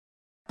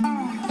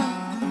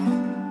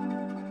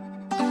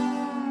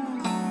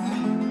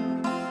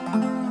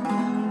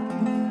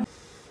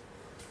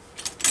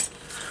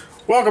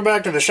Welcome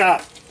back to the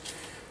shop.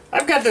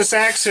 I've got this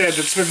axe head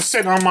that's been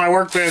sitting on my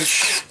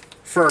workbench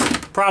for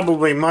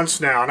probably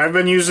months now, and I've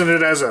been using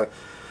it as a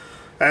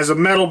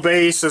metal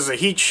base, as a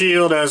heat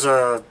shield, as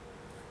a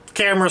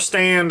camera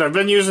stand. I've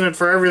been using it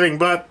for everything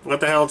but what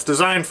the hell it's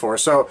designed for.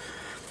 So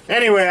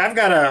anyway, I've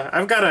got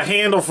a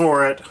handle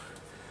for it.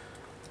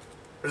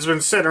 It's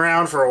been sitting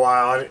around for a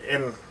while,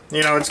 and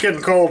you know, it's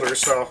getting colder,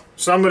 so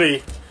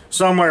somebody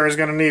somewhere is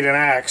going to need an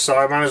axe, so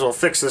I might as well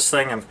fix this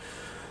thing and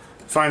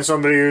find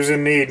somebody who's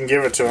in need and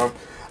give it to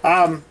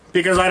them.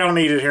 Because I don't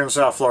need it here in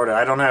South Florida.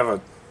 I don't have a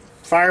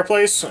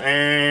fireplace,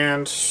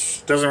 and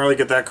it doesn't really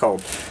get that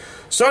cold.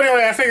 So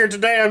anyway, I figured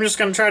today I'm just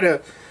going to try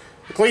to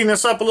clean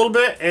this up a little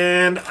bit,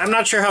 and I'm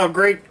not sure how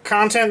great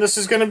content this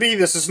is going to be.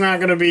 This is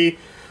not going to be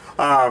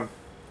an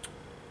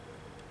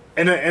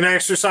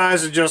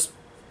exercise of just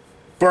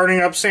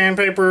burning up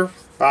sandpaper,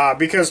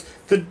 because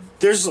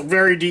there's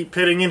very deep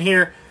pitting in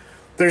here.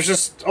 There's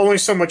just only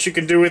so much you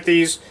can do with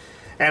these,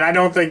 and I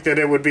don't think that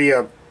it would be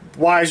a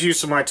wise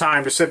use of my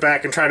time to sit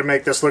back and try to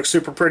make this look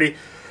super pretty,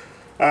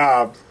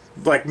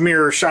 like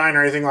mirror shine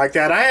or anything like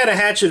that. I had a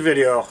hatchet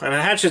video, and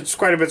a hatchet's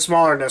quite a bit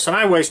smaller than this, and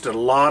I wasted a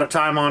lot of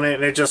time on it,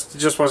 and it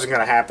just wasn't going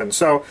to happen.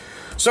 So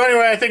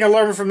anyway, I think I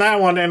learned from that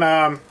one, and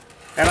I'm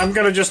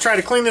going to just try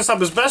to clean this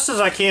up as best as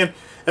I can,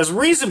 as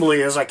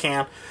reasonably as I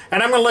can,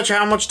 and I'm going to let you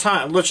know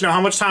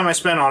how much time I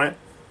spent on it.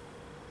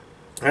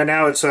 And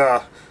now it's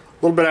a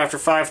little bit after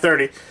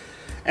 5:30,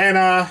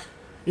 and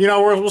you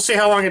know, we'll see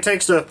how long it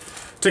takes to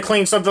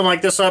clean something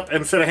like this up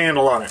and fit a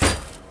handle on it.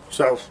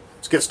 So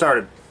let's get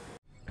started.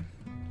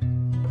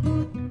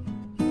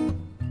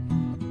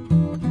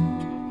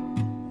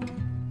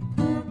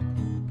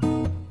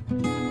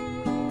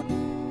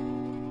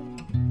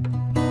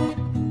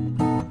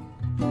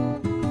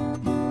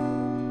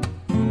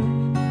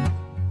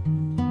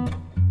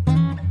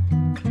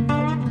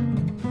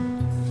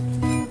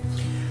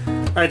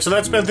 Alright, so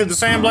that's been through the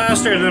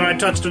sandblaster, and then I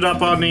touched it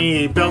up on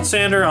the belt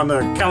sander on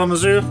the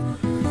Kalamazoo.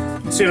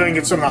 Let's see if I can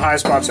get some of the high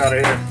spots out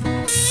of here.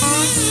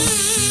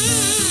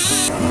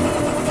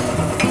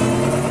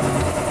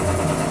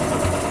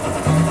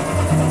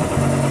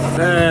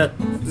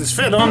 It's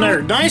fit on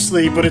there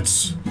nicely, but it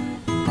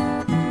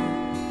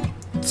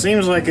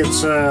seems like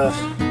it's a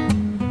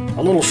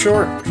little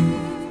short.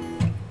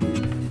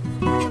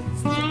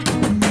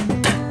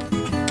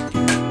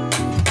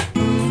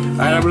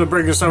 Alright, I'm going to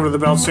bring this over to the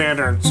belt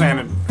sander and sand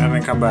it, and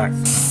then come back.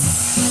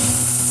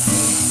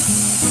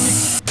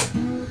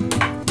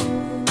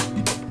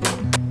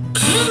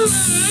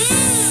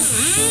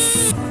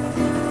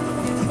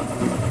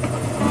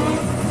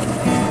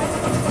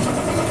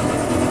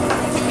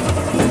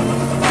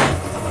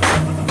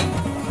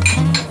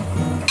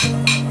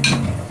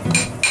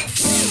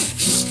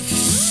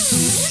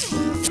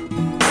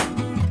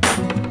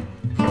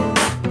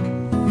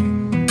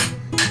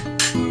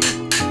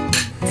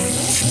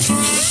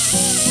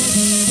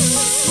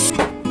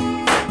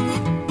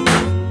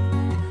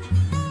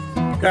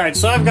 Alright,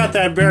 so I've got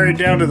that buried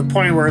down to the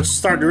point where it's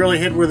starting to really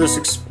hit where this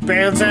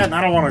expands at, and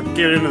I don't want to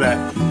get into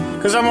that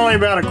because I'm only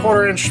about a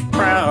quarter inch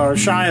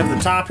shy of the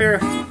top here.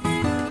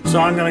 So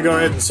I'm going to go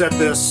ahead and set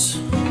this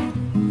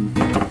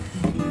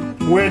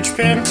wedge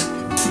pin.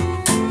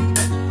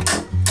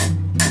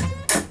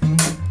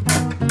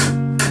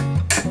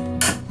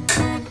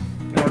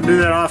 I'm going to do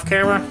that off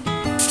camera.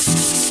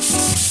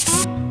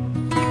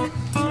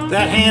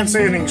 That hand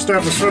sanding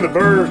stuff is for the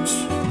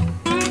birds.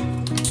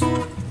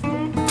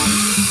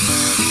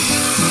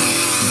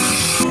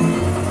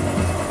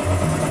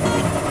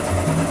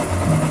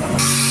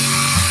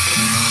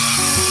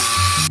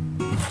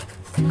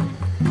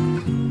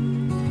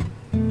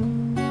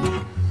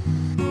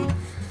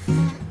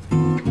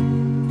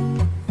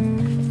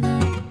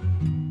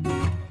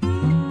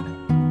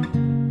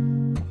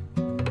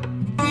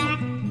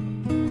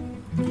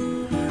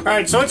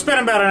 Alright, so it's been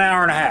about an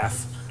hour and a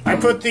half. I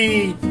put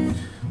the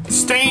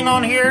stain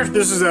on here.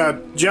 This is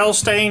a gel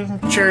stain,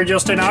 cherry gel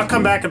stain. I'll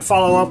come back and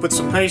follow up with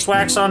some paste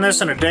wax on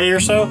this in a day or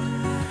so.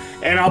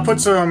 And I'll put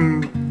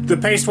the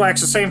paste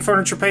wax, the same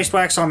furniture paste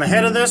wax, on the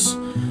head of this.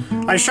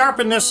 I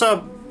sharpened this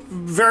up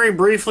very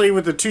briefly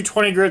with the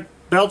 220 grit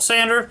belt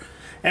sander.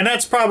 And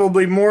that's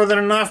probably more than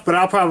enough, but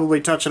I'll probably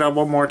touch it up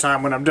one more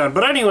time when I'm done.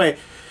 But anyway,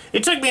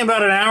 it took me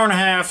about an hour and a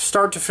half,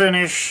 start to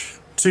finish,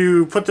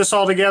 to put this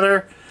all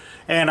together.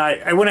 And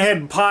I went ahead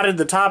and potted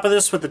the top of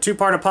this with the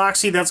 2-part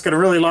epoxy. That's going to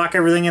really lock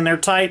everything in there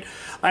tight.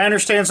 I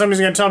understand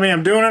somebody's going to tell me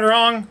I'm doing it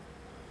wrong.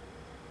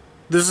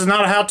 This is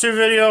not a how-to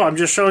video. I'm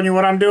just showing you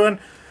what I'm doing.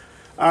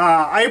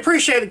 I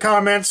appreciate the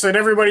comments that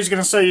everybody's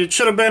going to say it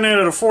should have been in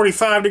at a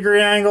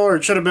 45-degree angle, or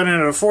it should have been in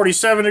at a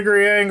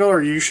 47-degree angle,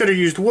 or you should have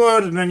used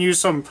wood and then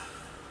used some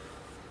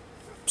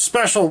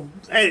special...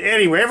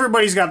 Anyway,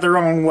 everybody's got their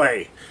own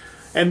way.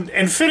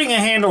 And fitting a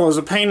handle is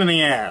a pain in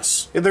the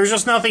ass. There's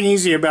just nothing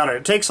easy about it.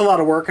 It takes a lot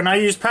of work, and I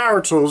use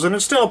power tools, and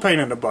it's still a pain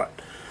in the butt.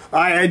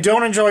 I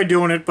don't enjoy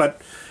doing it,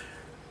 but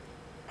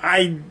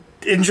I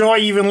enjoy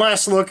even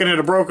less looking at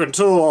a broken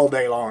tool all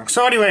day long.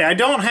 So anyway, I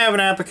don't have an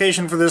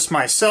application for this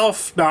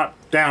myself, not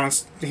down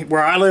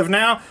where I live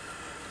now.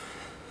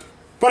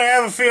 But I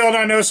have a feeling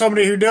I know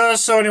somebody who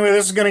does. So anyway,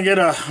 this is going to get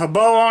a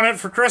bow on it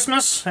for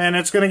Christmas, and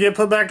it's going to get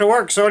put back to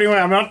work. So anyway,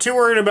 I'm not too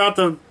worried about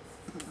the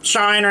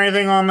shine or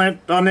anything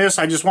on this.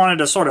 I just wanted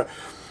to sort of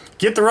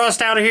get the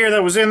rust out of here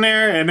that was in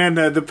there, and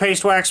then the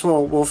paste wax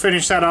will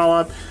finish that all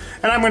up.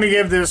 And I'm going to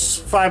give this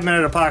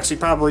 5-minute epoxy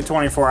probably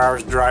 24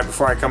 hours to dry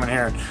before I come in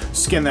here and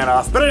skin that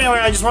off. But anyway,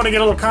 I just want to get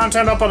a little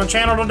content up on the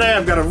channel today.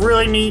 I've got a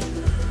really neat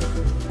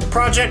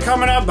project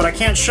coming up, but I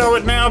can't show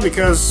it now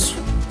because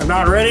I'm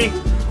not ready.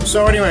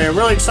 So anyway, I'm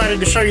really excited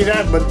to show you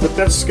that, but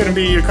that's going to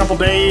be a couple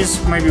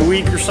days, maybe a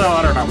week or so,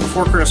 I don't know,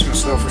 before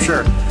Christmas though for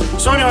sure.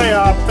 So anyway,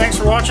 thanks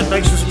for watching,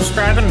 thanks for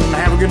subscribing, and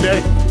have a good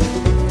day.